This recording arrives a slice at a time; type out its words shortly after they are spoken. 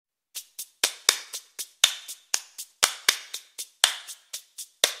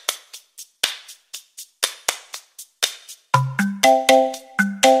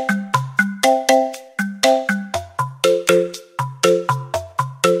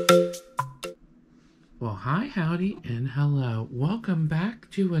hi, howdy, and hello. Welcome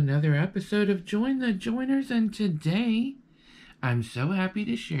back to another episode of Join the Joiners, and today I'm so happy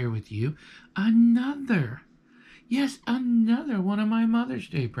to share with you another one of my Mother's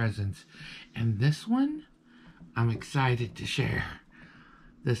Day presents. And this one, I'm excited to share.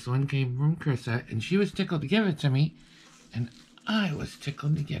 This one came from Chrissa, and she was tickled to give it to me, and I was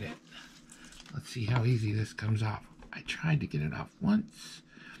tickled to get it. Let's see how easy this comes off. I tried to get it off once.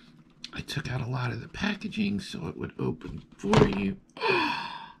 I took out a lot of the packaging so it would open for you.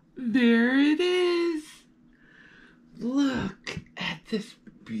 There it is. Look at this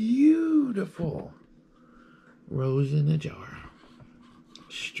beautiful rose in a jar.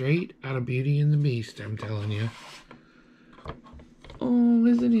 Straight out of Beauty and the Beast, I'm telling you. Oh,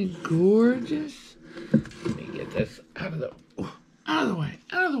 isn't it gorgeous? Let me get this out of the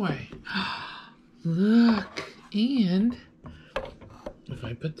way. Look, and if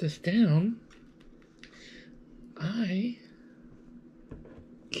I put this down, I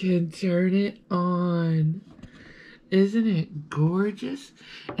can turn it on. Isn't it gorgeous?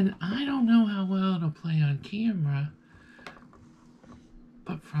 And I don't know how well it'll play on camera,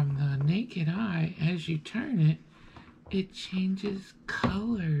 but from the naked eye, as you turn it, it changes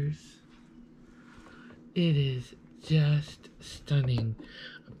colors. It is just stunning.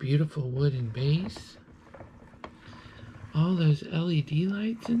 A beautiful wooden base. All those LED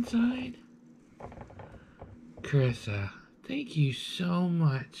lights inside. Chrissa, thank you so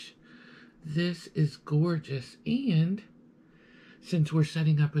much. This is gorgeous. And since we're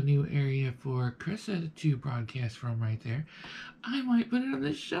setting up a new area for Chrissa to broadcast from right there, I might put it on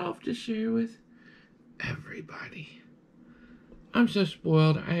the shelf to share with everybody. I'm so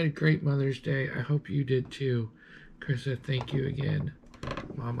spoiled. I had a great Mother's Day. I hope you did too. Chrissa, thank you again.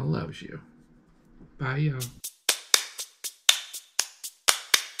 Mama loves you. Bye, y'all.